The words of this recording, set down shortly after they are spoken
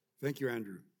Thank you,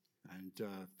 Andrew, and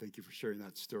thank you for sharing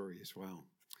that story as well.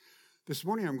 This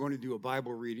morning I'm going to do a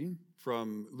Bible reading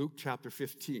from Luke chapter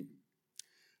 15.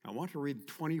 I want to read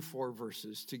 24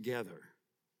 verses together.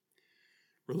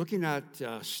 We're looking at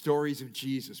stories of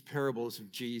Jesus, parables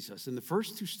of Jesus, and the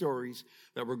first two stories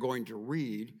that we're going to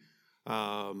read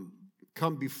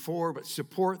come before but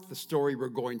support the story we're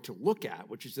going to look at,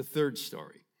 which is the third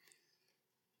story.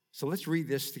 So let's read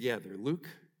this together. Luke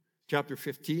chapter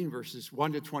 15, verses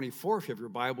 1 to 24. If you have your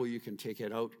Bible, you can take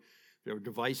it out. If you have a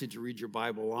device to read your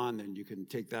Bible on, then you can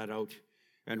take that out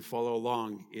and follow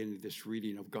along in this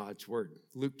reading of God's Word.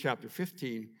 Luke chapter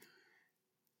 15,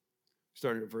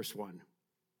 starting at verse 1.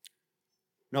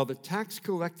 Now the tax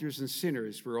collectors and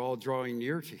sinners were all drawing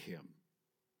near to him.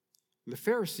 The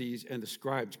Pharisees and the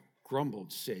scribes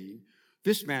grumbled, saying,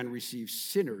 "This man receives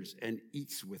sinners and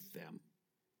eats with them."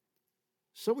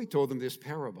 So he told them this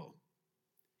parable.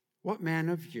 What man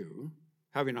of you,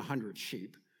 having 100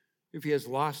 sheep, if he has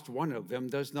lost one of them,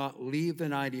 does not leave the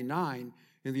 99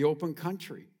 in the open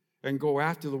country and go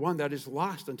after the one that is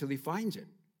lost until he finds it?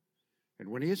 And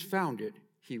when he has found it,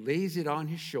 he lays it on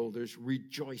his shoulders,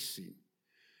 rejoicing.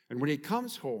 And when he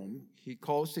comes home, he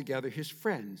calls together his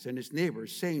friends and his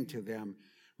neighbors, saying to them,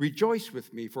 "Rejoice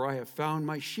with me, for I have found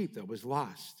my sheep that was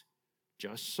lost."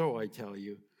 Just so, I tell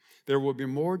you, there will be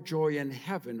more joy in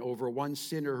heaven over one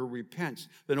sinner who repents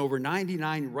than over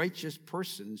 99 righteous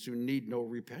persons who need no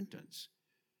repentance.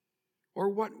 Or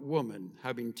what woman,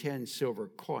 having 10 silver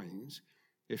coins,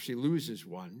 if she loses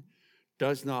one,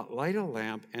 does not light a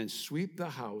lamp and sweep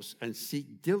the house and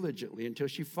seek diligently until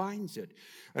she finds it?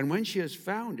 And when she has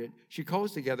found it, she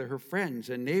calls together her friends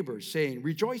and neighbors, saying,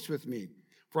 "Rejoice with me,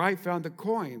 for I found the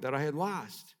coin that I had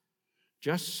lost."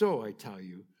 Just so, I tell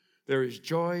you, there is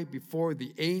joy before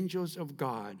the angels of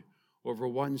God over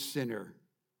one sinner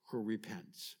who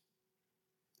repents.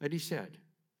 And he said,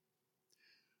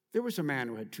 there was a man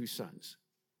who had 2 sons.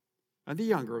 And the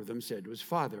younger of them said to his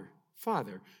father,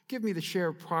 "Father, give me the share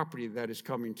of property that is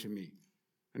coming to me."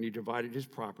 And he divided his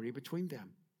property between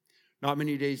them. Not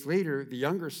many days later, the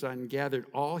younger son gathered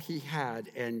all he had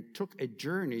and took a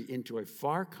journey into a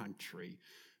far country.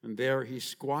 And there he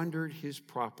squandered his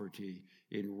property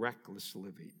in reckless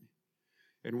living.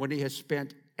 And when he had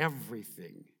spent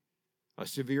everything, a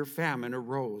severe famine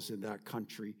arose in that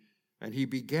country, and he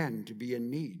began to be in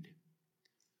need.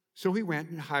 So he went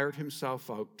and hired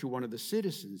himself out to one of the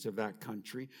citizens of that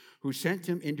country, who sent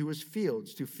him into his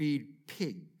fields to feed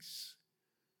pigs.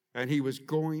 And he was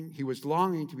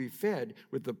longing to be fed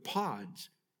with the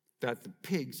pods that the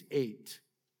pigs ate,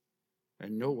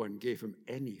 and no one gave him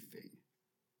anything.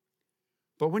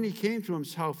 But when he came to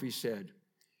himself, he said,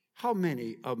 "How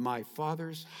many of my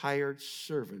father's hired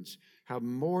servants have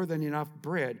more than enough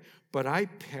bread, but I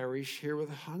perish here with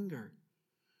hunger?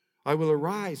 I will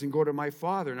arise and go to my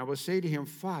father, and I will say to him,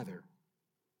 'Father,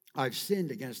 I've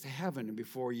sinned against heaven and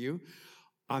before you.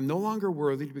 I'm no longer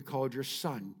worthy to be called your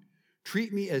son.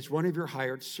 Treat me as one of your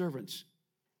hired servants.'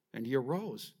 And he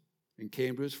arose and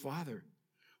came to his father.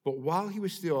 But while he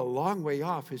was still a long way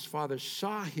off, his father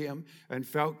saw him and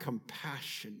felt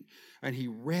compassion. And he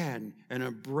ran and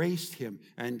embraced him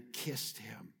and kissed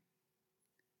him.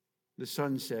 The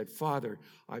son said, 'Father,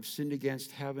 I've sinned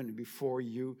against heaven and before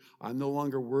you. I'm no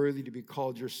longer worthy to be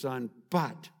called your son.'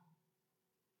 But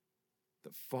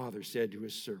the father said to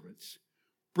his servants,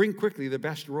 'Bring quickly the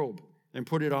best robe and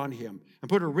put it on him, and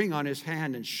put a ring on his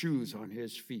hand and shoes on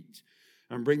his feet.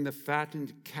 And bring the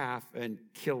fattened calf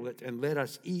and kill it, and let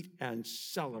us eat and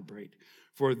celebrate.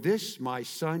 For this my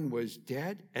son was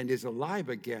dead and is alive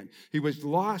again. He was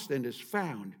lost and is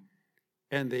found.'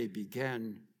 And they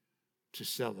began to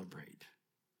celebrate."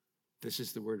 This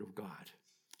is the word of God.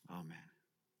 Amen.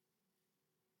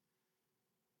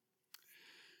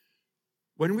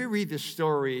 When we read this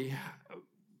story,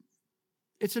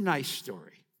 it's a nice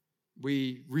story.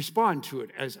 We respond to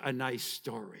it as a nice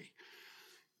story.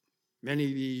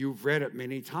 Many of you've read it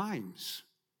many times.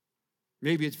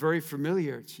 Maybe it's very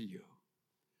familiar to you.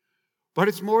 But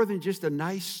it's more than just a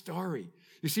nice story.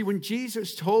 You see, when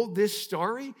Jesus told this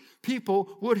story,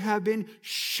 people would have been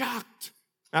shocked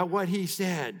at what he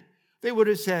said. They would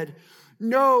have said,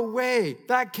 "No way,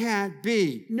 that can't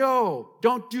be. No,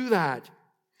 don't do that.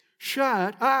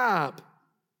 Shut up."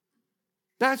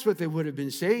 That's what they would have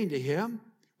been saying to him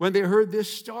when they heard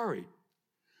this story.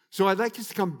 So I'd like us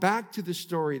to come back to the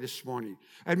story this morning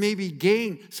and maybe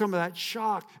gain some of that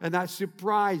shock and that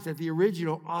surprise that the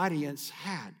original audience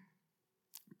had.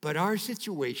 But our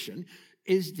situation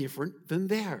is different than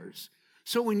theirs.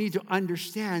 So we need to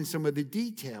understand some of the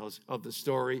details of the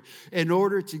story in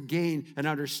order to gain an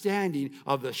understanding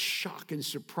of the shock and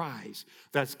surprise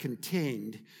that's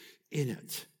contained in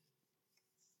it.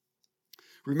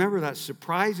 Remember that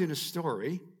surprise in a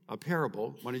story, a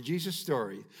parable, one of Jesus'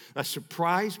 story, a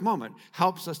surprise moment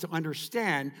helps us to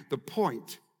understand the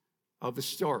point of the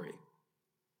story.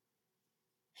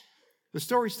 The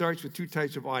story starts with two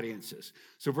types of audiences.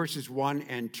 So verses 1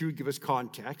 and 2 give us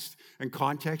context, and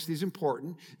context is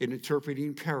important in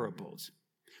interpreting parables.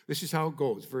 This is how it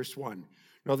goes. Verse 1.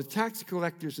 Now the tax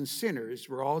collectors and sinners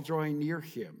were all drawing near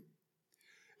him.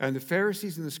 And the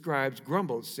Pharisees and the scribes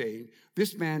grumbled, saying,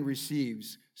 this man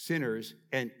receives sinners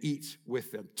and eats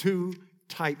with them. Two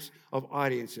types of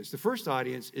audiences. The first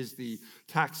audience is the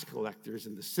tax collectors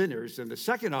and the sinners, and the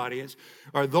second audience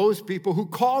are those people who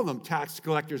call them tax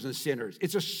collectors and sinners.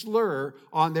 It's a slur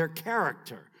on their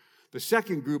character. The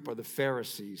second group are the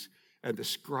Pharisees and the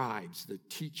scribes, the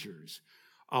teachers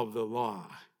of the law.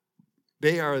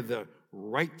 They are the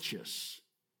righteous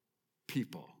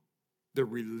people, the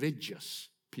religious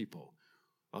people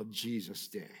of Jesus'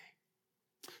 day.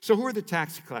 So who are the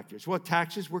tax collectors? Well,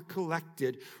 taxes were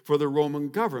collected for the Roman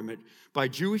government by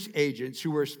Jewish agents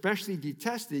who were especially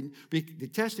detested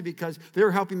because they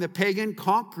were helping the pagan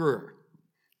conqueror,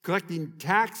 collecting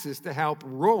taxes to help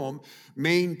Rome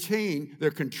maintain their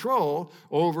control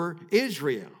over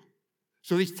Israel.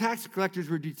 So these tax collectors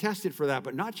were detested for that,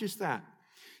 but not just that.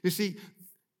 You see,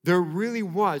 there really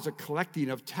was a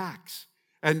collecting of tax,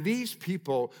 and these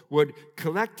people would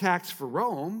collect tax for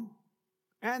Rome,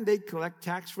 and they'd collect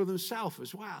tax for themselves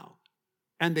as well.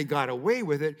 And they got away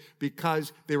with it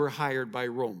because they were hired by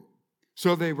Rome.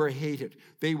 So they were hated.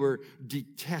 They were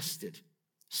detested.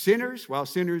 Sinners, well,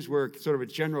 sinners were sort of a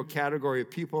general category of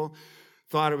people,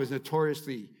 thought it was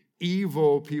notoriously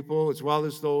evil people, as well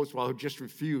as those who just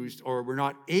refused or were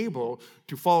not able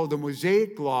to follow the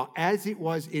Mosaic law as it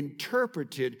was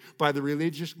interpreted by the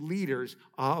religious leaders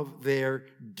of their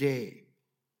day.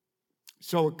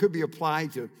 So it could be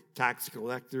applied to tax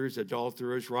collectors,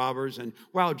 adulterers, robbers, and,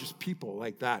 well, just people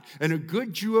like that. And a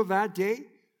good Jew of that day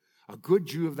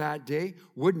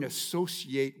wouldn't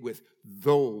associate with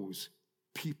those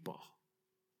people.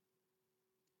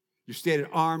 You stayed at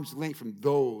arm's length from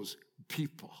those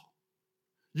people.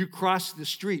 You crossed the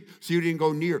street so you didn't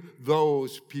go near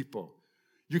those people.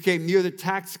 You came near the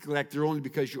tax collector only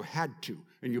because you had to,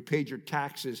 and you paid your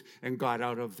taxes and got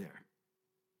out of there.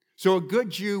 So a good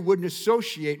Jew wouldn't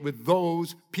associate with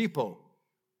those people,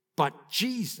 but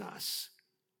Jesus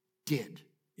did.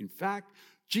 In fact,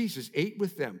 Jesus ate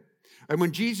with them. And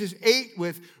when Jesus ate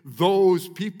with those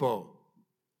people,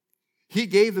 he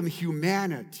gave them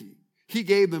humanity. He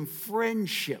gave them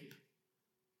friendship.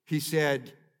 He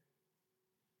said,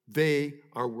 they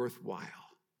are worthwhile.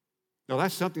 Now,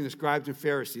 that's something the scribes and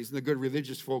Pharisees and the good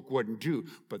religious folk wouldn't do,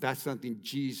 but that's something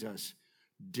Jesus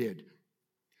did.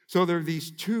 So there are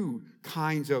these two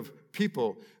kinds of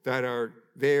people that are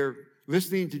there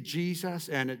listening to Jesus,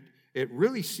 and it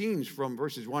really seems from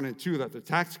verses 1 and 2 that the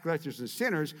tax collectors and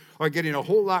sinners are getting a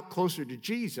whole lot closer to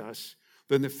Jesus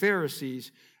than the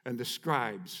Pharisees and the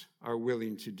scribes are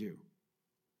willing to do.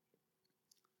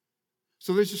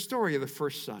 So there's a story of the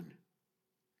first son.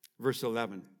 Verse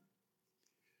 11.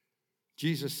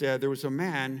 Jesus said, there was a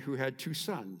man who had two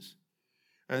sons,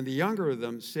 and the younger of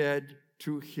them said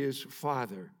to his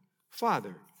father,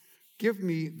 Father, give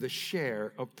me the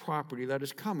share of property that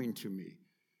is coming to me.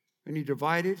 And he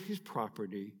divided his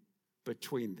property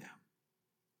between them.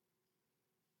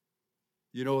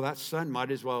 You know, that son might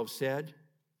as well have said,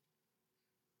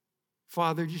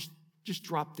 Father, just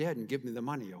drop dead and give me the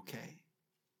money, okay?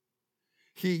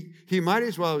 He might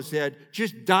as well have said,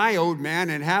 just die, old man,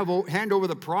 and hand over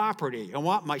the property. I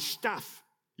want my stuff.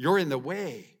 You're in the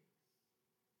way.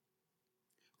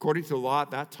 According to the law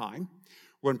at that time,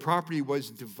 when property was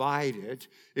divided,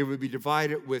 it would be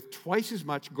divided with twice as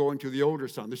much going to the older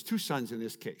son. There's two sons in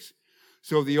this case.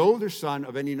 So the older son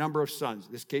of any number of sons,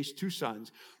 in this case, two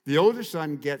sons, the older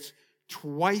son gets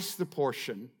twice the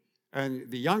portion, and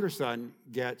the younger son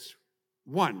gets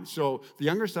one. So the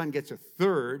younger son gets a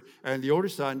third, and the older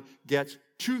son gets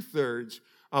 2/3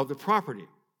 of the property.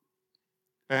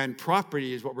 And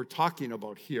property is what we're talking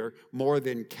about here, more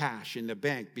than cash in the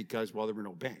bank because, well, there were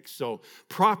no banks. So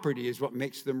property is what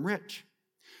makes them rich.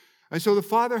 And so the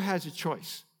father has a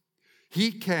choice.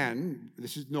 He can,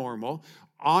 this is normal,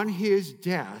 on his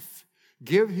death,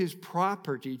 give his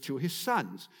property to his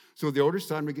sons. So the older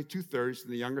son would get 2/3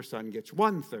 and the younger son gets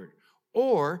 1/3.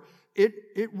 Or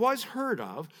it was heard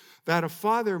of that a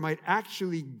father might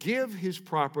actually give his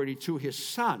property to his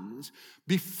sons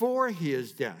before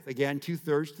his death. Again,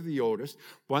 2/3 to the oldest,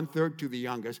 1/3 to the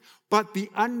youngest. But the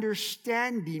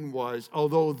understanding was,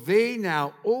 although they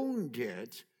now owned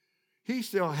it, he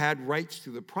still had rights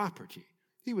to the property.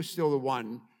 He was still the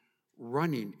one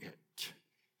running it.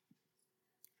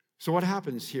 So what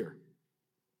happens here?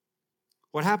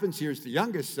 What happens here is the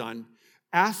youngest son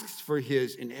asks for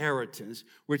his inheritance,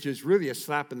 which is really a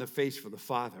slap in the face for the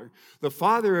father. The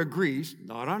father agrees,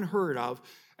 not unheard of,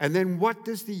 and then what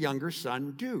does the younger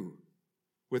son do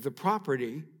with the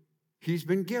property he's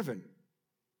been given?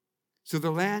 So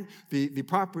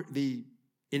the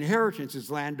inheritance is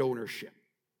land ownership.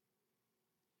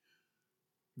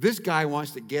 This guy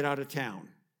wants to get out of town,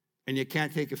 and you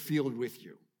can't take a field with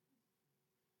you.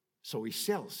 So he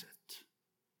sells it.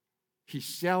 He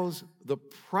sells the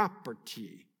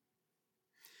property.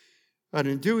 And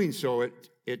in doing so,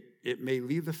 it may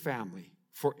leave the family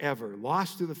forever,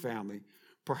 lost to the family,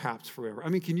 perhaps forever. I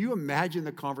mean, can you imagine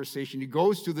the conversation? He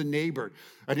goes to the neighbor,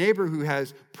 a neighbor who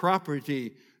has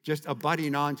property just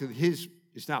abutting onto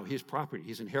it's now his property,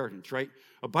 his inheritance, right?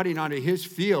 Abutting onto his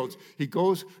fields. He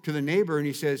goes to the neighbor and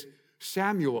he says,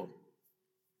 Samuel,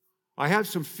 I have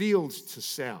some fields to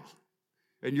sell.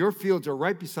 And your fields are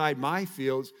right beside my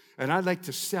fields, and I'd like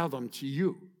to sell them to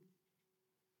you.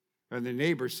 And the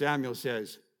neighbor, Samuel,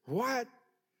 says, what?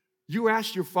 You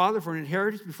asked your father for an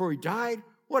inheritance before he died?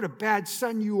 What a bad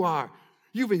son you are.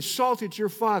 You've insulted your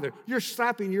father. You're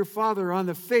slapping your father on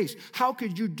the face. How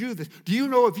could you do this? Do you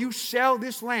know if you sell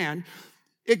this land,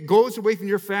 it goes away from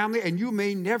your family, and you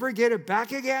may never get it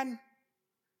back again?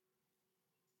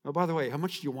 Oh, by the way, how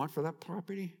much do you want for that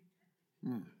property?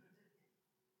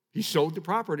 He sold the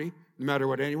property, no matter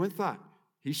what anyone thought.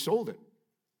 He sold it.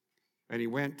 And he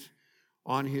went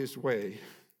on his way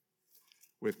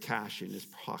with cash in his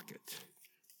pocket.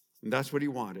 And that's what he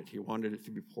wanted. He wanted it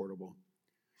to be portable.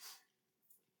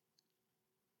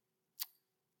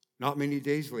 Not many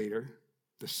days later,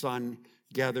 the son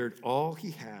gathered all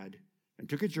he had and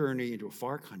took a journey into a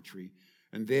far country.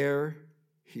 And there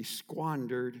he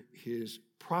squandered his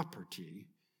property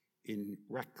in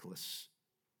reckless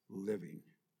living.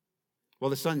 Well,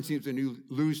 the son seems to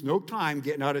lose no time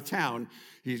getting out of town.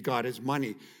 He's got his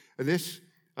money. And this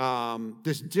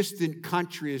distant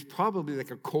country is probably like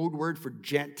a code word for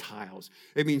Gentiles.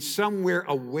 It means somewhere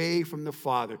away from the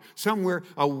father, somewhere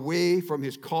away from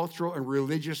his cultural and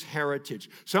religious heritage,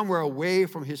 somewhere away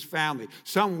from his family,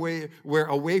 somewhere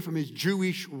away from his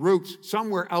Jewish roots,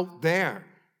 somewhere out there.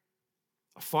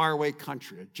 A faraway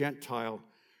country, a Gentile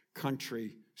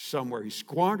country somewhere. He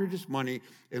squandered his money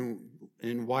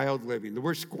in wild living. The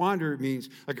word squander means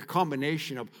like a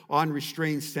combination of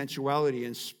unrestrained sensuality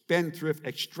and spendthrift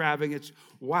extravagance.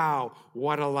 Wow,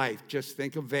 what a life. Just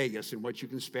think of Vegas and what you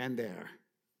can spend there.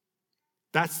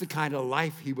 That's the kind of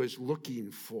life he was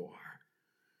looking for.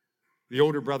 The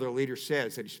older brother later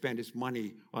says that he spent his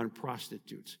money on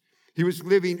prostitutes. He was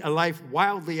living a life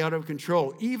wildly out of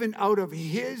control, even out of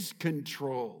his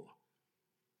control.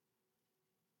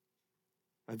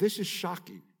 And this is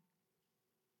shocking.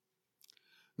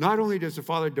 Not only does the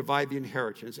father divide the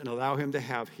inheritance and allow him to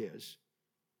have his,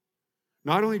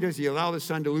 not only does he allow the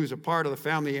son to lose a part of the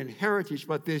family inheritance,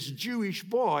 but this Jewish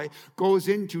boy goes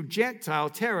into Gentile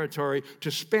territory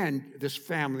to spend this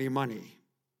family money.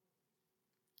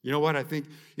 You know what? I think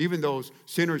even those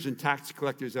sinners and tax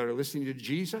collectors that are listening to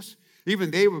Jesus,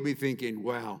 even they would be thinking,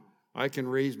 well, I can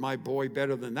raise my boy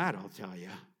better than that, I'll tell you.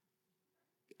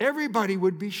 Everybody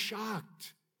would be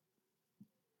shocked.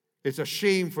 It's a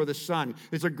shame for the son.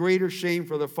 It's a greater shame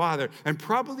for the father, and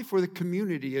probably for the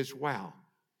community as well.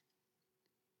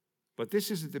 But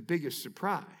this isn't the biggest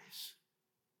surprise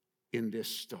in this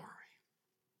story.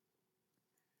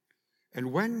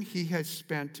 And when he had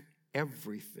spent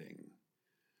everything,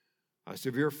 a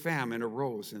severe famine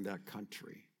arose in that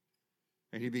country,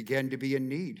 and he began to be in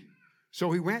need. So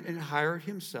he went and hired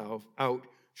himself out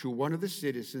to one of the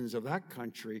citizens of that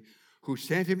country, who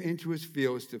sent him into his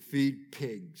fields to feed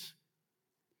pigs.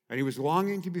 And he was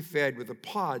longing to be fed with the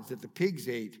pods that the pigs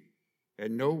ate,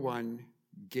 and no one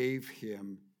gave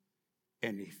him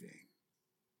anything.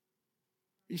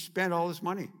 He spent all his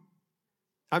money.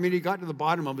 I mean, he got to the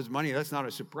bottom of his money. That's not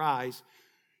a surprise.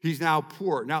 He's now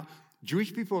poor. Now,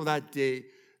 Jewish people of that day,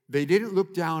 they didn't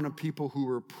look down on people who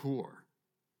were poor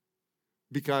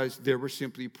because they were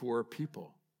simply poor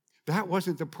people. That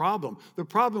wasn't the problem. The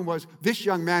problem was this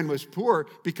young man was poor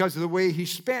because of the way he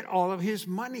spent all of his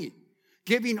money,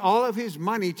 giving all of his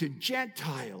money to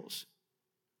Gentiles.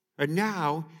 And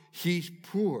now he's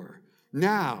poor.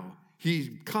 Now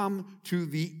he's come to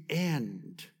the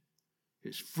end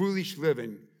His foolish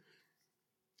living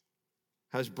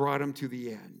has brought him to the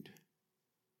end.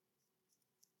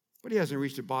 But he hasn't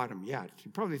reached the bottom yet. He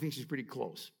probably thinks he's pretty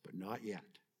close, but not yet.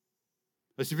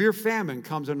 A severe famine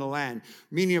comes on the land,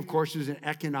 meaning, of course, there's an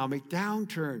economic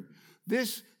downturn.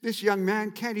 This young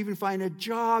man can't even find a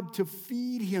job to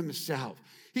feed himself.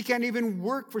 He can't even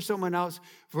work for someone else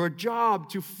for a job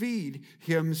to feed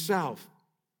himself.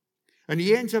 And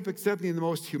he ends up accepting the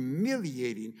most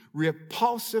humiliating,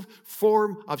 repulsive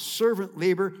form of servant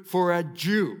labor for a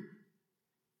Jew.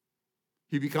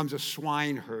 He becomes a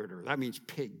swine herder. That means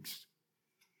pigs.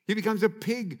 He becomes a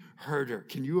pig herder.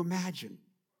 Can you imagine?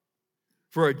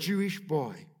 For a Jewish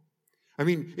boy. I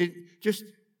mean, just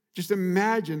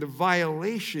imagine the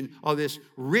violation of this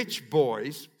rich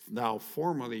boy's, now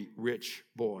formerly rich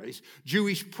boy's,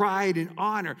 Jewish pride and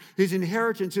honor. His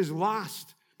inheritance is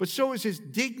lost, but so is his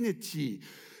dignity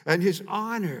and his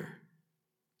honor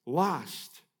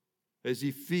lost as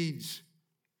he feeds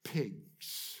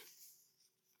pigs.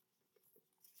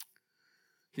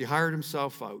 He hired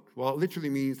himself out. Well, it literally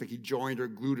means that he joined or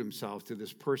glued himself to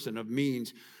this person of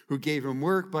means who gave him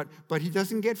work, but he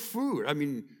doesn't get food. I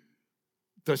mean,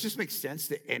 does this make sense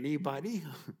to anybody?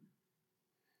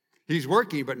 He's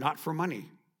working, but not for money,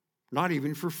 not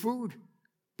even for food.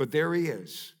 But there he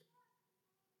is.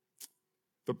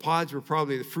 The pods were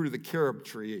probably the fruit of the carob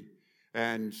tree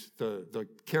and the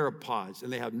carob pods,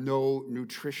 and they have no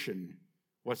nutrition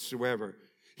whatsoever.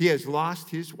 He has lost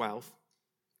his wealth.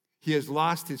 He has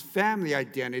lost his family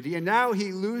identity, and now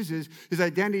he loses his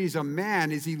identity as a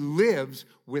man as he lives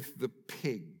with the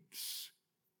pigs.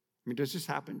 I mean, does this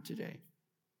happen today?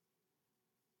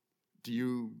 Do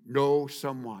you know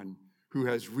someone who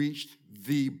has reached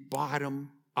the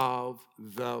bottom of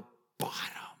the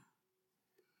bottom?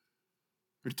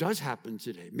 It does happen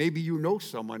today. Maybe you know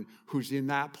someone who's in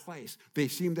that place. They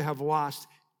seem to have lost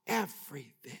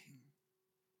everything.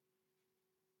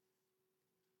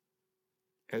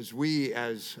 As we,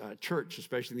 as a church,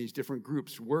 especially in these different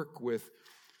groups, work with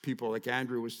people like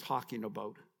Andrew was talking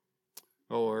about,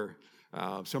 or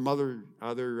some other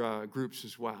groups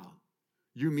as well,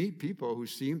 you meet people who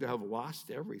seem to have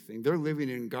lost everything. They're living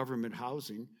in government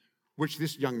housing, which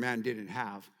this young man didn't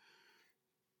have.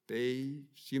 They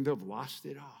seem to have lost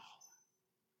it all.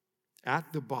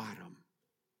 At the bottom.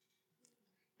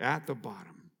 At the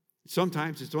bottom.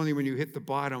 Sometimes it's only when you hit the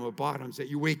bottom of bottoms that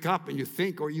you wake up and you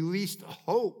think, or you at least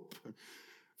hope,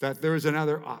 that there is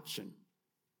another option.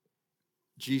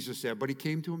 Jesus said, but he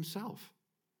came to himself.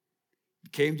 He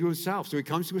came to himself. So he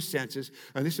comes to his senses,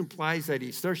 and this implies that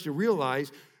he starts to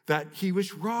realize that he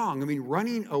was wrong. I mean,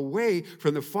 running away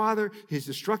from the Father, his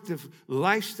destructive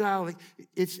lifestyle,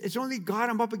 it's only got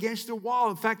him up against the wall.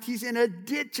 In fact, he's in a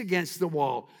ditch against the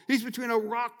wall. He's between a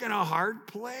rock and a hard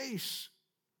place.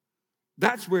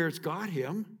 That's where it's got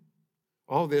him,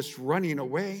 all this running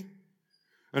away.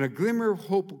 And a glimmer of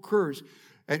hope occurs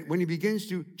and when he begins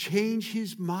to change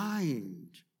his mind.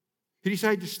 He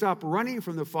decided to stop running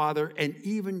from the Father and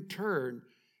even turn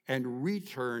and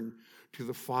return to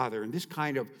the Father. And this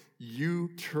kind of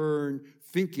U-turn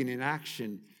thinking in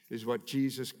action is what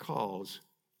Jesus calls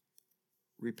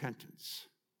repentance.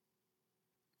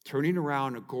 Turning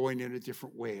around and going in a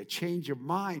different way. A change of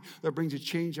mind that brings a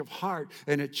change of heart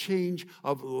and a change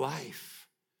of life.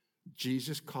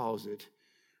 Jesus calls it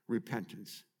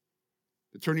repentance.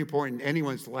 The turning point in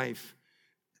anyone's life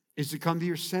is to come to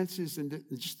your senses and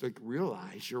just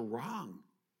realize you're wrong.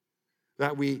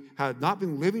 That we have not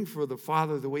been living for the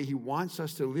Father the way he wants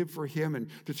us to live for him, and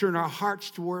to turn our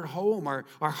hearts toward home, our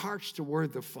hearts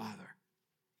toward the Father.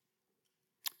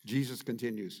 Jesus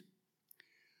continues.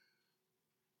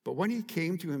 But when he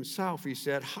came to himself, he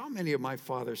said, how many of my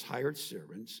father's hired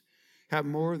servants have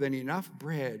more than enough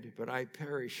bread, but I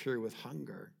perish here with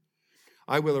hunger?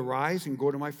 I will arise and go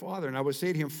to my father, and I will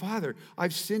say to him, Father,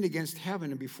 I've sinned against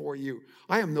heaven and before you.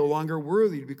 I am no longer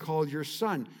worthy to be called your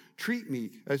son. Treat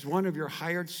me as one of your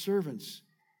hired servants.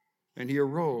 And he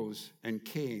arose and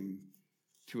came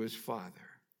to his father.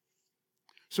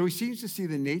 So he seems to see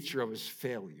the nature of his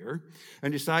failure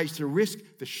and decides to risk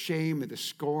the shame and the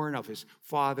scorn of his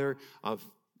father, of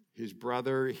his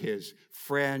brother, his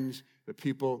friends, the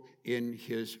people in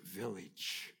his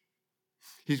village.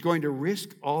 He's going to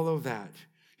risk all of that.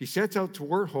 He sets out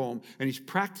toward home, and he's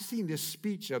practicing this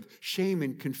speech of shame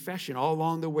and confession all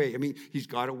along the way. I mean, he's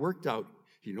got it worked out.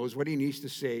 He knows what he needs to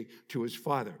say to his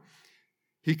father.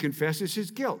 He confesses his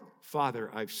guilt.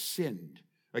 Father, I've sinned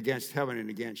against heaven and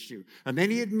against you. And then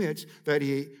he admits that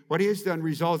what he has done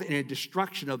resulted in a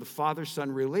destruction of the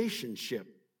father-son relationship.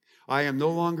 I am no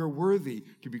longer worthy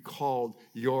to be called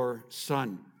your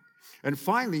son. And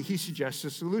finally, he suggests a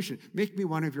solution. Make me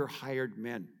one of your hired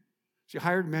men. See,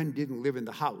 hired men didn't live in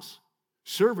the house.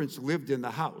 Servants lived in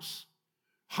the house.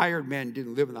 Hired men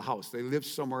didn't live in the house. They lived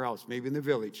somewhere else, maybe in the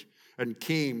village, and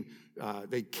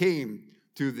they came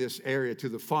to this area, to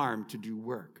the farm, to do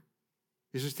work.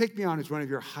 He says, take me on as one of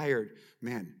your hired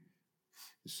men.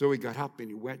 So he got up and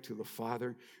he went to the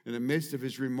Father. In the midst of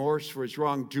his remorse for his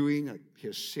wrongdoing,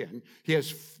 his sin, he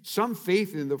has some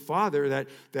faith in the Father that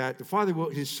the Father will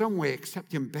in some way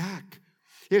accept him back.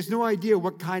 He has no idea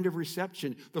what kind of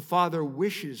reception the Father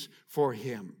wishes for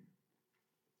him.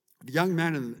 The young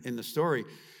man in the story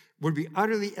would be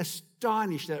utterly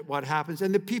astonished at what happens,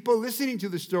 and the people listening to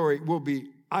the story will be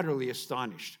utterly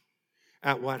astonished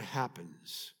at what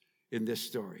happens in this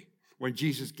story when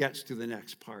Jesus gets to the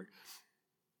next part.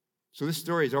 So this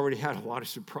story has already had a lot of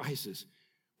surprises,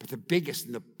 but the biggest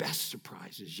and the best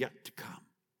surprise is yet to come.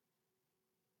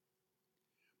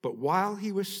 But while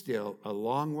he was still a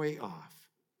long way off,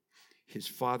 his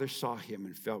father saw him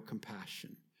and felt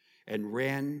compassion and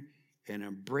ran and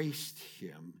embraced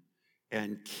him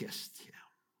and kissed him.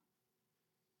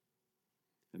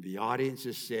 And the audience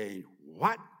is saying,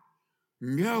 what?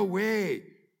 No way.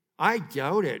 I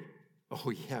doubt it. Oh,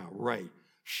 yeah, right.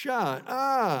 Shut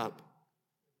up.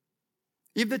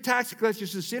 Even the tax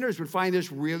collectors and sinners would find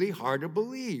this really hard to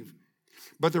believe.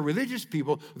 But the religious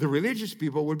people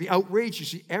would be outraged. You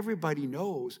see, everybody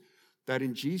knows that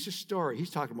in Jesus' story, he's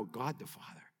talking about God the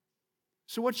Father.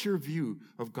 So what's your view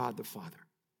of God the Father?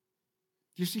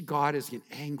 Do you see God as an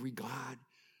angry God?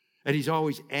 And he's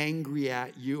always angry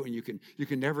at you, and you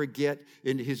can never get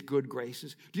into his good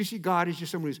graces? Do you see God as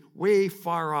just someone who's way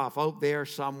far off, out there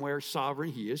somewhere,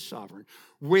 sovereign? He is sovereign.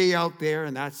 Way out there,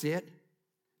 and that's it?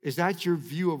 Is that your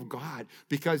view of God?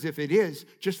 Because if it is,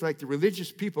 just like the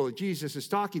religious people that Jesus is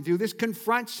talking to, this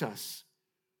confronts us.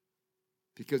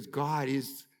 Because God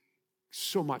is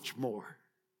so much more.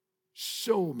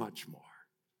 So much more.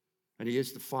 And he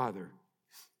is the Father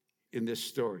in this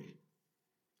story.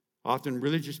 Often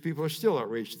religious people are still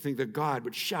outraged to think that God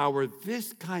would shower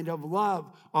this kind of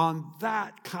love on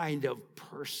that kind of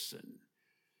person.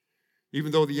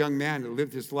 Even though the young man had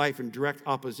lived his life in direct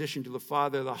opposition to the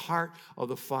Father, the heart of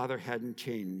the Father hadn't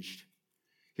changed.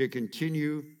 He had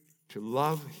continued to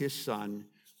love his Son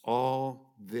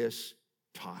all this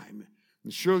time.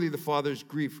 And surely the Father's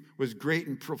grief was great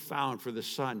and profound for the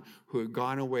Son who had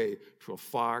gone away to a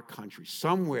far country,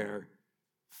 somewhere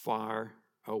far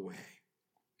away.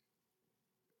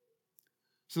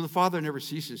 So the Father never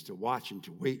ceases to watch and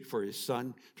to wait for his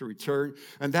Son to return.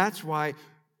 And that's why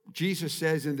Jesus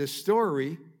says in this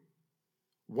story,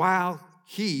 while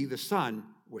he, the Son,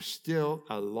 was still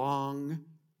a long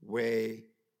way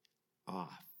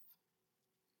off.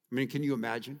 I mean, can you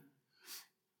imagine?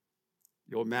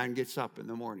 The old man gets up in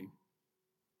the morning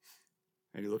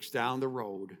and he looks down the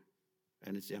road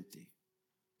and it's empty.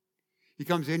 He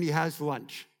comes in, he has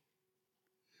lunch.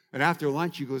 And after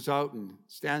lunch, he goes out and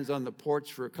stands on the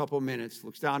porch for a couple minutes,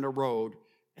 looks down the road,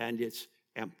 and it's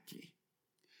empty.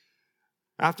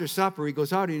 After supper, he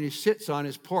goes out and he sits on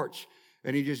his porch,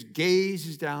 and he just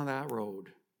gazes down that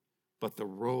road. But the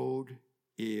road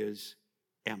is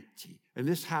empty. And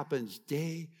this happens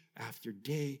day after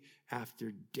day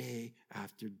after day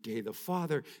after day. The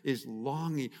Father is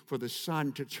longing for the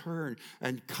Son to turn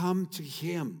and come to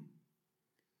him.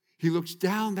 He looks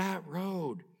down that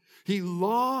road. He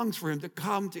longs for him to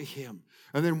come to him.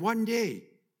 And then one day,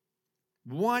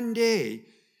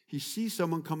 he sees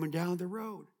someone coming down the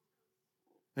road.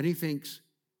 And he thinks,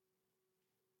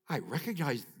 I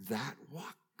recognize that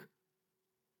walk.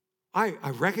 I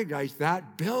recognize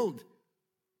that build.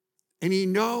 And he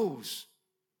knows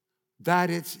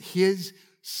that it's his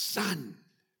Son.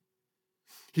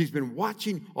 He's been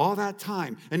watching all that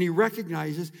time, and he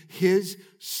recognizes his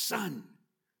Son.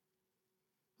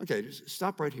 Okay, just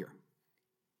stop right here.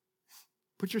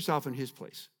 Put yourself in his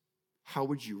place. How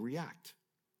would you react?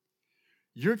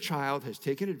 Your child has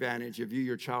taken advantage of you.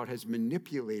 Your child has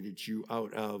manipulated you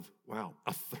out of,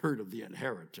 a third of the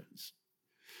inheritance.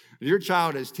 Your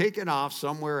child has taken off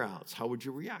somewhere else. How would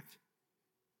you react?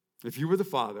 If you were the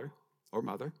father or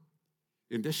mother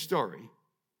in this story,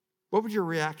 what would your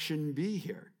reaction be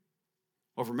here?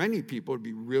 Well, for many people, it would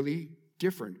be really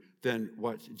different than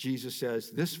what Jesus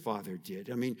says this father did.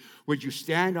 I mean, would you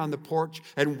stand on the porch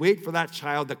and wait for that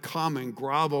child to come and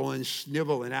grovel and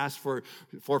snivel and ask for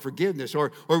forgiveness?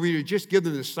 Or would you just give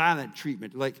them the silent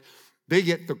treatment? Like, they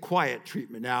get the quiet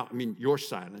treatment now. I mean, your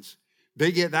silence.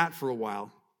 They get that for a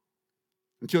while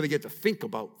until they get to think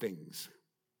about things.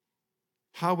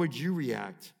 How would you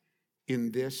react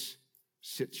in this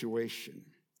situation?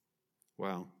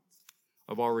 Well,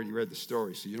 I've already read the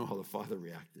story, so you know how the father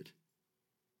reacted.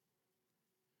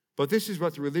 But this is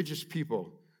what the religious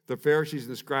people, the Pharisees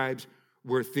and the scribes,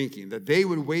 were thinking, that they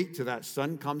would wait till that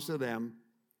son comes to them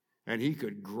and he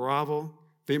could grovel.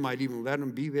 They might even let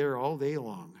him be there all day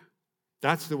long.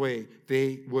 That's the way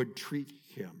they would treat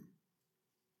him.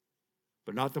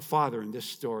 But not the father in this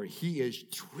story. He is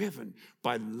driven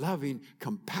by loving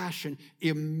compassion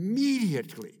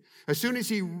immediately. As soon as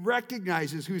he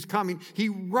recognizes who's coming, he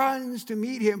runs to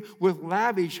meet him with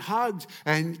lavish hugs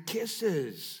and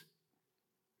kisses.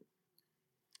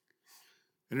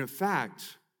 And in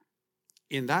fact,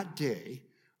 in that day,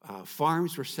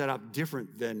 farms were set up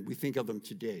different than we think of them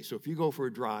today. So if you go for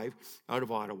a drive out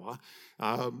of Ottawa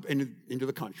into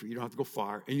the country, you don't have to go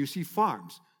far, and you see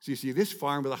farms. So you see this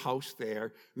farm with a house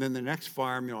there, and then the next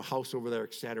farm, a house over there,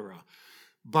 etc.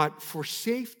 But for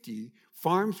safety,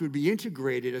 farms would be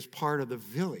integrated as part of the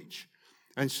village.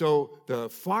 And so the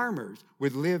farmers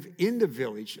would live in the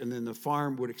village, and then the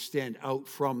farm would extend out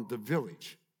from the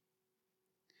village.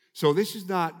 So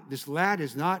this lad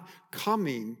is not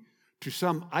coming to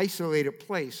some isolated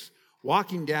place,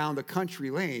 walking down the country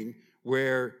lane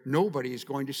where nobody is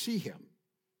going to see him.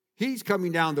 He's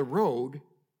coming down the road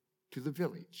to the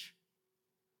village.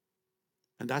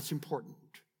 And that's important.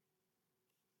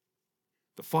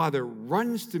 The father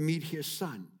runs to meet his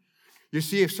son. You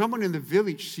see, if someone in the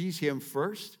village sees him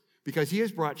first, because he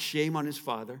has brought shame on his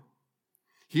father,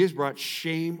 he has brought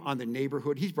shame on the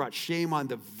neighborhood, he's brought shame on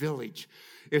the village.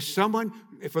 If someone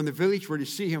from the village were to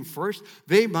see him first,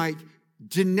 they might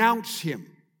denounce him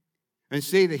and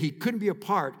say that he couldn't be a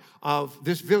part of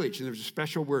this village. And there's a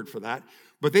special word for that.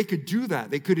 But they could do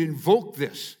that. They could invoke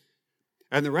this.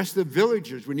 And the rest of the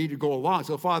villagers would need to go along.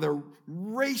 So the father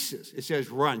races. It says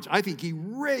runs. I think he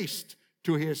raced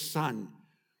to his son,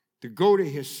 to go to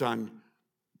his son,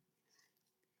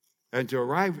 and to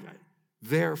arrive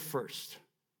there first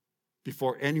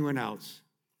before anyone else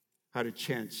had a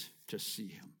chance to see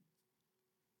him.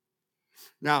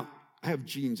 Now, I have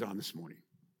jeans on this morning,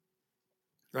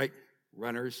 right?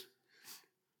 Runners.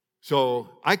 So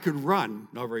I could run,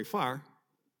 not very far,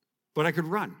 but I could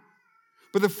run.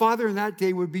 But the father in that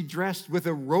day would be dressed with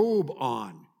a robe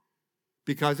on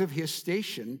because of his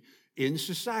station in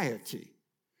society.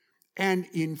 And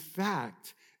in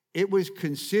fact, it was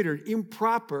considered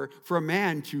improper for a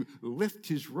man to lift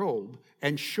his robe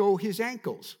and show his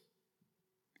ankles.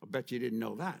 I bet you didn't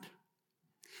know that.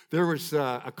 There was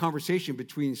a conversation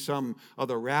between some of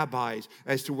the rabbis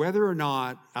as to whether or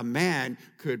not a man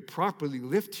could properly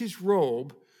lift his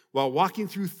robe while walking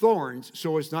through thorns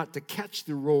so as not to catch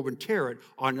the robe and tear it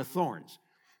on the thorns.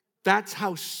 That's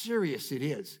how serious it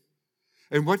is.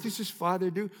 And what does his father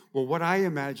do? Well, what I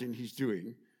imagine he's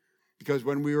doing, because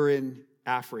when we were in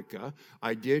Africa,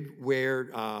 I did wear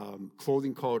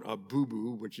clothing called a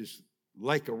bubu, which is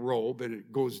like a robe, and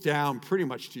it goes down pretty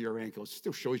much to your ankles. It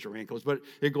still shows your ankles, but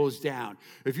it goes down.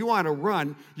 If you want to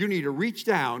run, you need to reach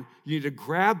down, you need to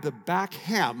grab the back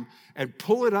hem and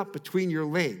pull it up between your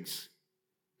legs,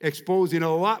 exposing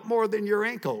a lot more than your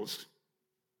ankles.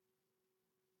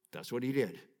 That's what he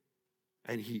did.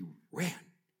 And he ran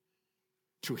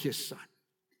to his son.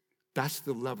 That's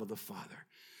the love of the Father.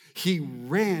 He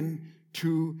ran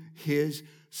to his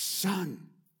son.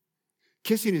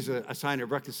 Kissing is a sign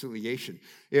of reconciliation.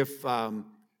 If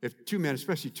two men,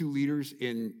 especially two leaders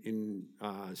in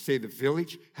say, the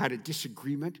village, had a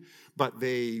disagreement, but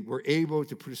they were able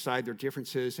to put aside their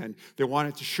differences and they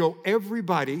wanted to show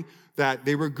everybody that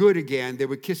they were good again, they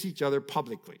would kiss each other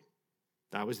publicly.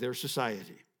 That was their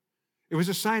society. It was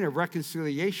a sign of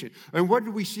reconciliation. And what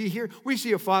do we see here? We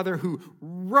see a father who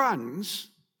runs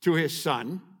to his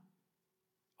son,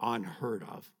 unheard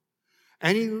of.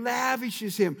 And he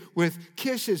lavishes him with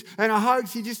kisses and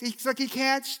hugs. It's like he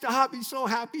can't stop. He's so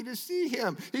happy to see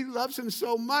him. He loves him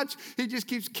so much. He just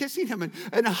keeps kissing him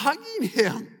and hugging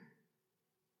him.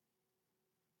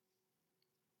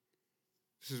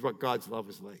 This is what God's love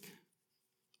is like.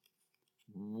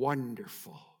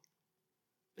 Wonderful.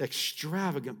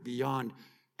 Extravagant beyond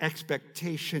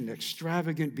expectation.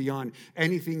 Extravagant beyond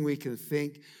anything we can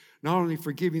think. Not only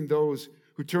forgiving those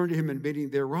who turn to him admitting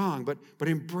they're wrong, but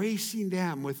embracing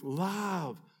them with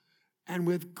love and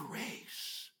with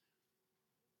grace.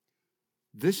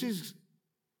 This is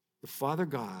the Father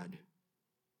God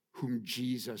whom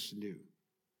Jesus knew.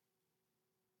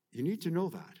 You need to know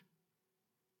that.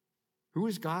 Who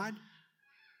is God?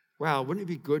 Well, wouldn't it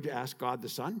be good to ask God the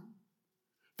Son?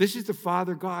 This is the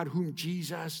Father God whom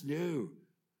Jesus knew.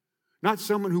 Not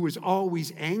someone who was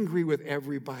always angry with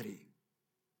everybody,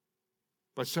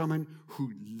 but someone who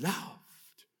loved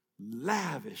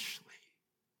lavishly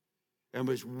and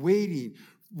was waiting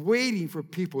waiting for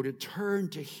people to turn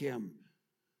to him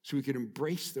so he could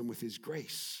embrace them with his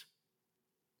grace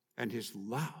and his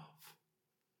love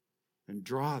and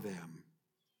draw them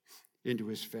into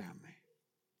his family.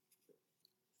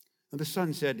 And the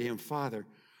son said to him, Father,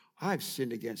 I've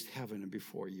sinned against heaven and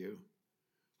before you.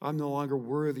 I'm no longer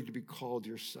worthy to be called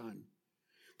your son.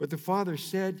 But the father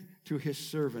said to his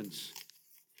servants,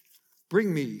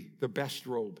 bring me the best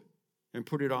robe and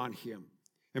put it on him,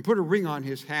 and put a ring on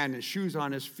his hand and shoes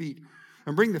on his feet,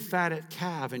 and bring the fatted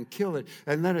calf and kill it,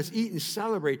 and let us eat and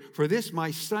celebrate. For this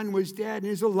my son was dead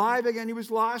and is alive again. He was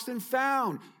lost and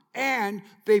found. And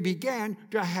they began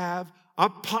to have a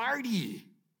party.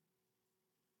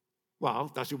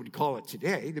 Well, that's what we'd call it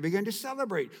today. They began to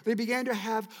celebrate. They began to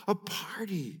have a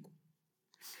party.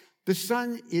 The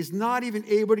son is not even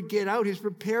able to get out his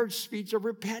prepared speech of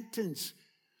repentance.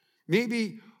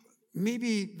 Maybe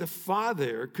the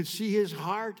father could see his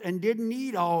heart and didn't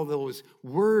need all those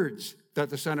words that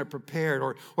the son had prepared.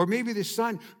 Or maybe the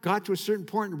son got to a certain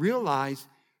point and realized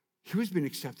he was being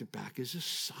accepted back as a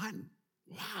son.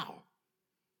 Wow.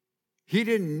 He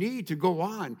didn't need to go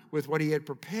on with what he had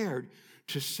prepared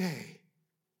to say.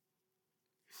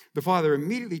 The father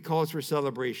immediately calls for a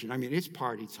celebration. I mean, it's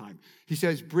party time. He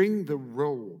says, bring the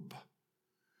robe.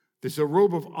 There's a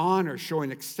robe of honor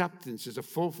showing acceptance as a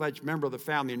full-fledged member of the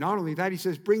family. Not only that, he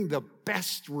says, bring the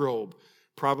best robe,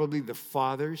 probably the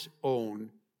father's own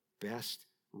best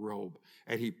robe.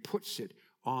 And he puts it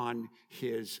on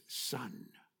his son.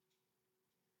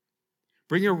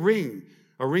 Bring a ring.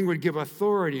 A ring would give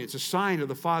authority. It's a sign of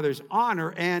the father's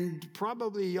honor and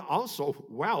probably also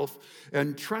wealth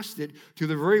entrusted to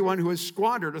the very one who has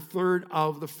squandered a third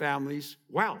of the family's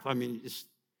wealth. I mean, it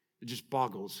just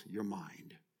boggles your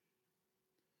mind.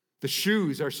 The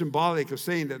shoes are symbolic of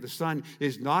saying that the son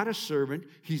is not a servant.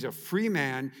 He's a free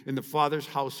man in the father's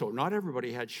household. Not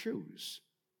everybody had shoes.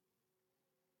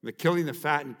 The killing the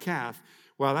fattened calf,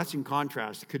 well, that's in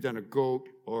contrast. It could have done a goat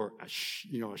or a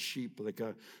sheep, like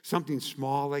something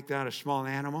small like that, a small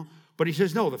animal. But he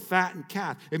says, no, the fattened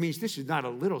calf. It means this is not a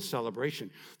little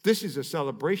celebration. This is a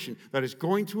celebration that is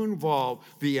going to involve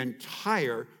the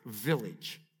entire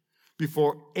village.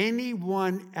 Before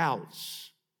anyone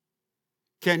else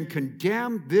can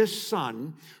condemn this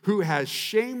son who has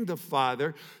shamed the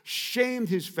father, shamed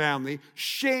his family,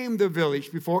 shamed the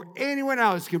village, before anyone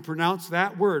else can pronounce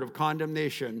that word of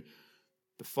condemnation,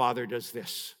 the father does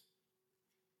this.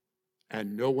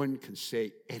 And no one can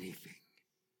say anything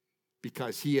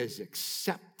because he is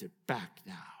accepted back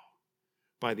now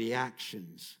by the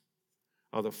actions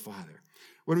of the father.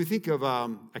 When we think of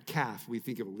a calf, we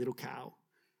think of a little cow.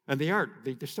 And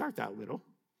they start that little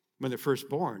when they're first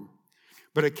born.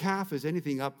 But a calf is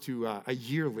anything up to a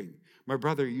yearling. My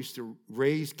brother used to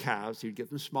raise calves. He'd get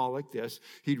them small like this.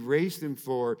 He'd raise them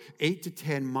for 8 to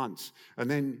 10 months. And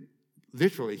then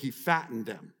literally he fattened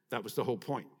them. That was the whole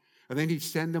point. And then he'd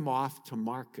send them off to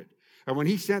market. And when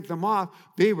he sent them off,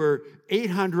 they were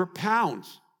 800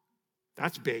 pounds.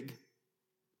 That's big.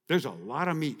 There's a lot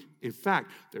of meat. In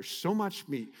fact, there's so much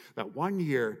meat that one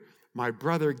year my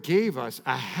brother gave us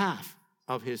a half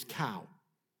of his cow.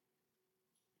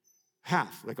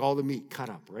 Half, like all the meat cut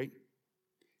up, right?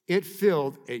 It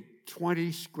filled a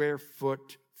 20 square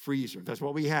foot freezer. That's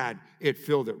what we had. It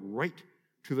filled it right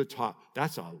to the top.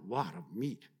 That's a lot of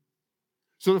meat.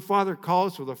 So the father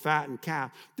calls for the fattened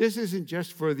calf. This isn't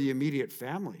just for the immediate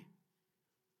family.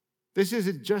 This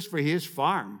isn't just for his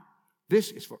farm.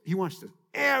 He wants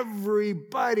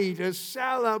everybody to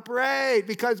celebrate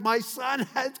because my son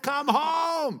has come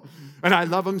home. And I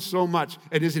love him so much.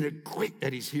 And isn't it great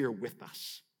that he's here with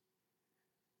us?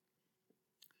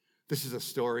 This is a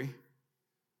story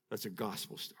that's a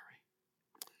gospel story.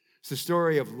 It's a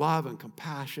story of love and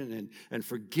compassion and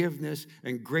forgiveness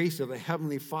and grace of the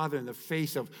Heavenly Father in the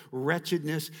face of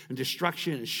wretchedness and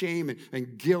destruction and shame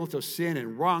and guilt of sin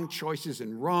and wrong choices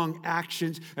and wrong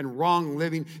actions and wrong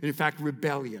living, and in fact,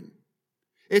 rebellion.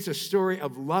 It's a story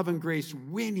of love and grace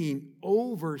winning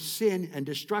over sin and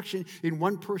destruction in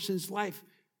one person's life.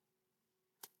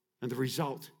 And the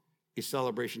result is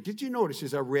celebration. Did you notice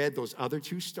as I read those other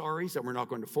two stories that we're not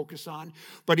going to focus on,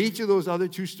 but each of those other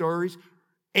two stories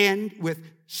end with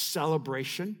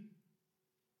celebration,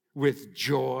 with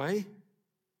joy.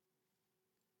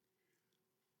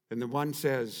 And the one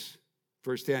says,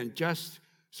 verse 10, just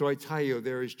so I tell you,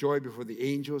 there is joy before the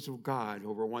angels of God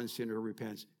over one sinner who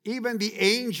repents. Even the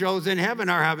angels in heaven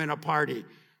are having a party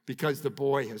because the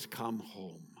boy has come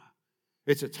home.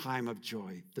 It's a time of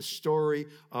joy, the story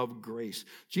of grace.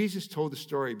 Jesus told the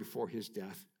story before his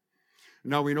death.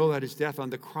 Now we know that his death on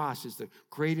the cross is the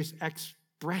greatest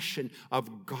expression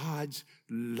of God's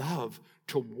love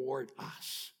toward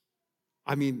us.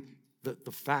 I mean,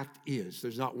 the fact is,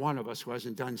 there's not one of us who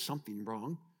hasn't done something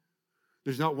wrong.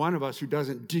 There's not one of us who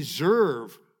doesn't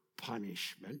deserve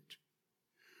punishment.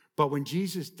 But when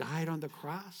Jesus died on the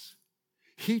cross,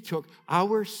 he took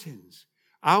our sins,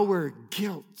 our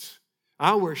guilt,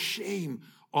 our shame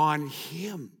on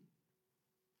him.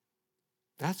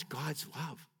 That's God's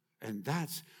love. And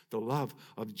that's the love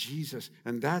of Jesus.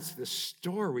 And that's the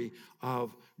story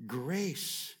of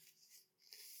grace.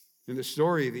 In the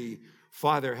story, the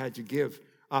father had to give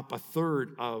up a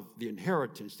third of the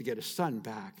inheritance to get his son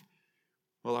back.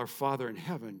 Well, our Father in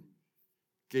heaven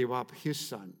gave up his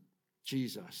son,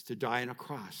 Jesus, to die on a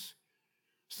cross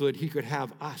so that he could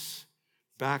have us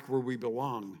back where we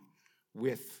belong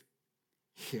with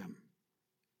him.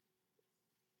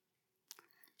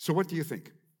 So what do you think?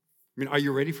 I mean, are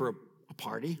you ready for a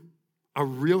party? A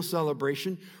real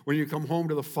celebration when you come home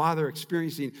to the Father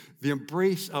experiencing the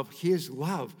embrace of his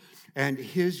love and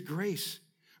his grace.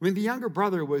 I mean, the younger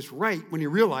brother was right when he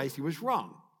realized he was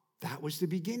wrong. That was the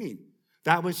beginning.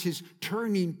 That was his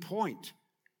turning point.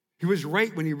 He was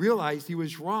right when he realized he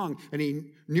was wrong, and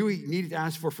he knew he needed to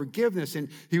ask for forgiveness. And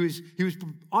he was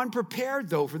unprepared,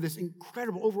 though, for this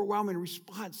incredible, overwhelming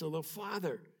response of the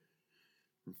Father.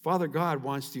 Father God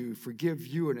wants to forgive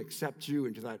you and accept you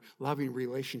into that loving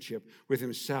relationship with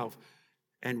himself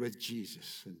and with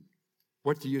Jesus. And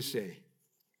what do you say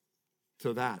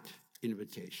to that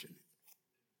invitation?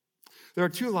 There are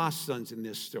two lost sons in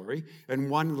this story and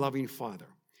one loving father.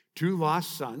 Two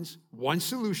lost sons, one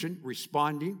solution,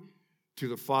 responding to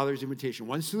the Father's invitation.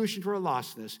 One solution to our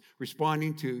lostness,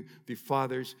 responding to the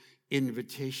Father's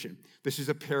invitation. This is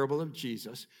a parable of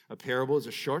Jesus. A parable is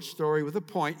a short story with a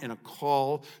point and a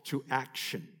call to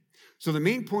action. So the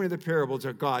main point of the parable is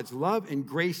that God's love and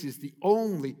grace is the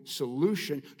only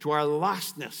solution to our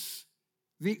lostness.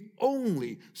 The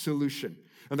only solution.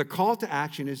 And the call to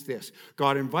action is this.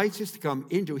 God invites us to come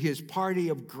into his party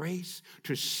of grace,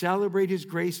 to celebrate his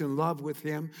grace and love with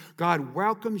him. God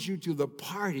welcomes you to the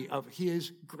party of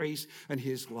his grace and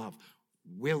his love.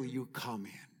 Will you come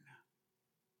in?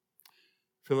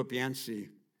 Philip Yancey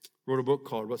wrote a book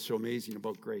called What's So Amazing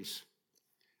About Grace.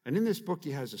 And in this book,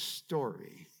 he has a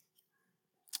story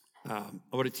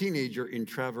about a teenager in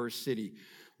Traverse City,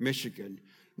 Michigan.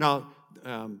 Now,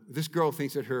 this girl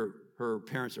thinks that her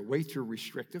parents are way too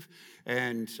restrictive.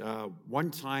 And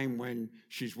one time when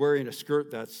she's wearing a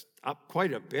skirt that's up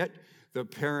quite a bit, the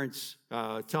parents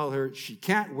tell her she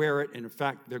can't wear it. And in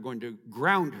fact, they're going to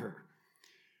ground her.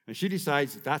 And she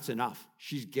decides that that's enough.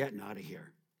 She's getting out of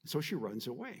here. So she runs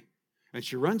away. And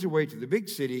she runs away to the big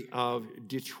city of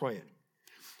Detroit.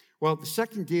 Well, the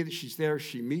second day that she's there,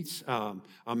 she meets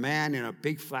a man in a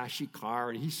big flashy car,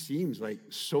 and he seems like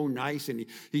so nice, and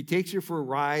he takes her for a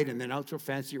ride and then out to a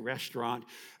fancy restaurant.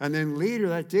 And then later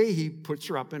that day, he puts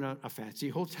her up in a fancy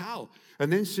hotel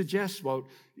and then suggests, well,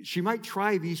 she might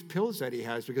try these pills that he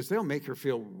has because they'll make her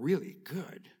feel really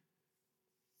good.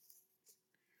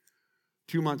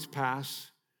 2 months pass.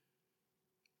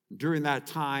 During that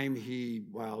time, he,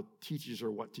 teaches her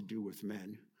what to do with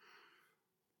men.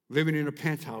 Living in a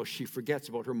penthouse, she forgets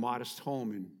about her modest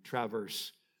home in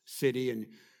Traverse City, and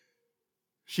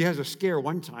she has a scare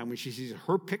one time when she sees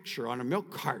her picture on a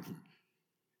milk carton.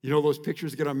 You know those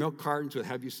pictures that get on milk cartons with,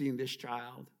 "Have you seen this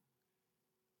child?"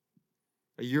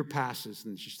 A year passes,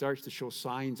 and she starts to show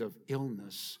signs of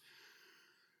illness.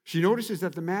 She notices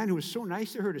that the man who was so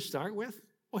nice to her to start with,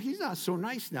 well, he's not so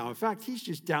nice now. In fact, he's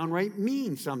just downright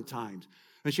mean sometimes.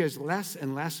 And she has less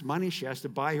and less money. She has to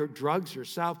buy her drugs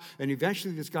herself. And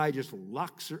eventually this guy just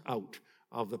locks her out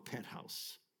of the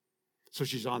penthouse. So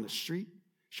she's on the street.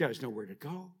 She has nowhere to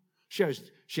go. She has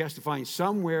to find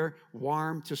somewhere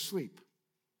warm to sleep.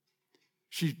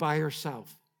 She's by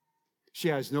herself. She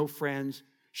has no friends.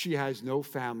 She has no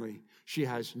family. She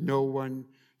has no one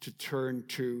to turn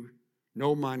to.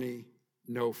 No money,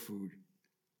 no food.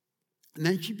 And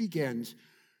then she begins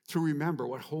to remember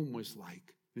what home was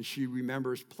like. And she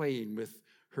remembers playing with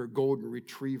her golden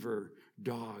retriever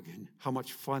dog and how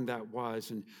much fun that was.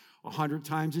 And 100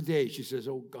 times a day, she says,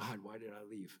 "Oh, God, why did I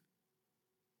leave?"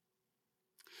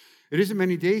 It isn't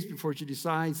many days before she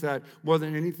decides that more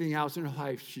than anything else in her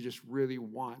life, she just really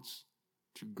wants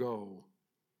to go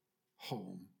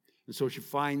home. And so she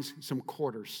finds some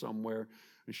quarters somewhere,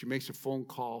 and she makes a phone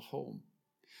call home.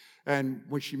 And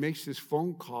when she makes this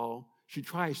phone call, she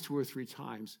tries 2 or 3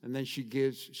 times, and then she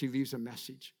leaves a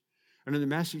message. And in the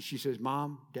message, she says,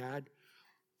 "Mom, Dad,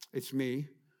 it's me.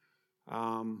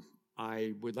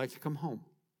 I would like to come home,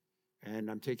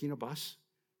 and I'm taking a bus,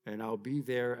 and I'll be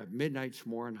there at midnight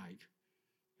tomorrow night.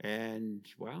 And,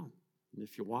 well, And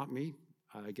if you want me,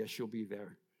 I guess you'll be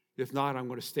there. If not, I'm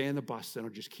going to stay in the bus and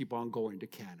I'll just keep on going to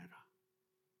Canada.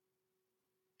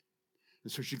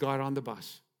 And so she got on the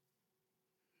bus.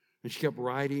 And she kept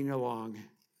riding along.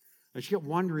 And she kept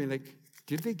wondering, like,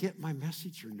 did they get my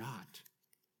message or not?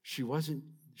 She wasn't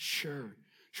sure.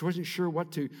 She wasn't sure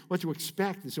what to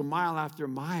expect. And so mile after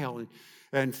mile,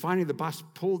 and finally the bus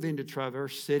pulled into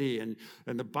Traverse City, and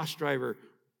the bus driver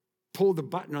pulled the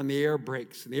button on the air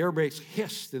brakes, and the air brakes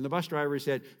hissed, and the bus driver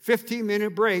said,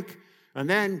 15-minute break, and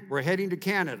then we're heading to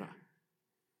Canada.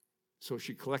 So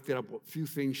she collected up a few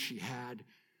things she had,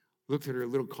 looked at her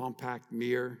little compact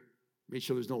mirror, made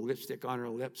sure there's no lipstick on her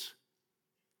lips,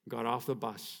 got off the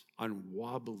bus on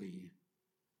wobbly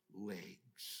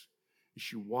legs.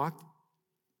 She walked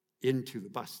into the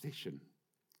bus station.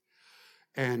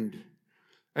 And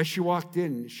as she walked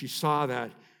in, she saw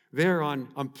that there on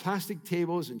plastic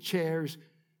tables and chairs,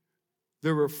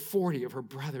 there were 40 of her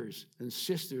brothers and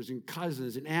sisters and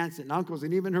cousins and aunts and uncles,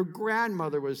 and even her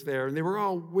grandmother was there. And they were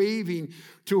all waving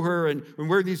to her and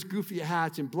wearing these goofy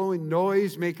hats and blowing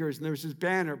noisemakers. And there was this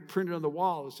banner printed on the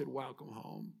wall that said, "Welcome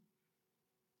home."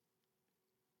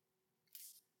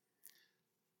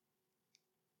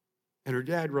 And her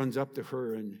dad runs up to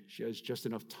her, and she has just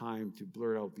enough time to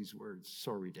blurt out these words,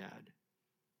 "Sorry, Dad."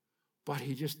 But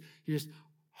he just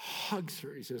hugs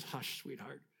her. He says, "Hush,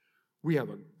 sweetheart. We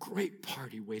have a great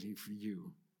party waiting for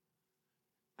you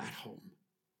at home."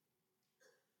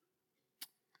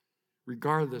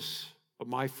 Regardless of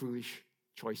my foolish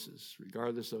choices,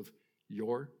 regardless of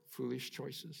your foolish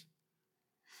choices,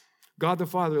 God the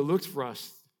Father looks for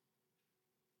us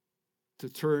to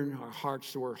turn our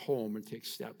hearts toward home and take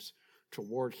steps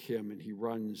toward him, and he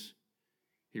runs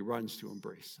to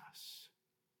embrace us.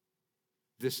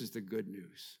 This is the good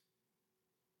news.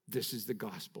 This is the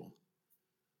gospel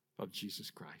of Jesus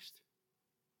Christ.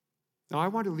 Now, I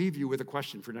want to leave you with a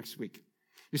question for next week.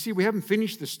 You see, we haven't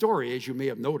finished the story, as you may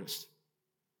have noticed.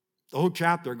 The whole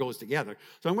chapter goes together.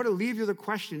 So I'm going to leave you the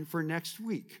question for next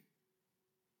week.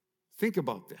 Think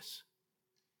about this.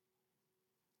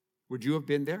 Would you have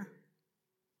been there?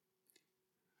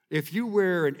 If you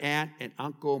were an aunt, an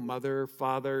uncle, mother,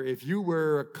 father, if you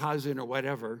were a cousin or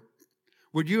whatever,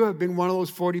 would you have been one of those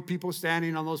 40 people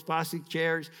standing on those plastic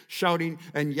chairs, shouting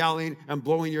and yelling and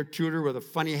blowing your tutor with a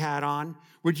funny hat on?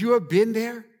 Would you have been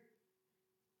there?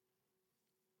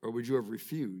 Or would you have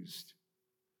refused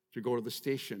to go to the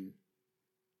station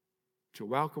to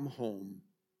welcome home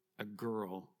a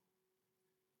girl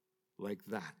like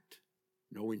that,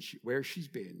 knowing where she's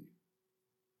been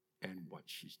and what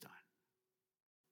she's done?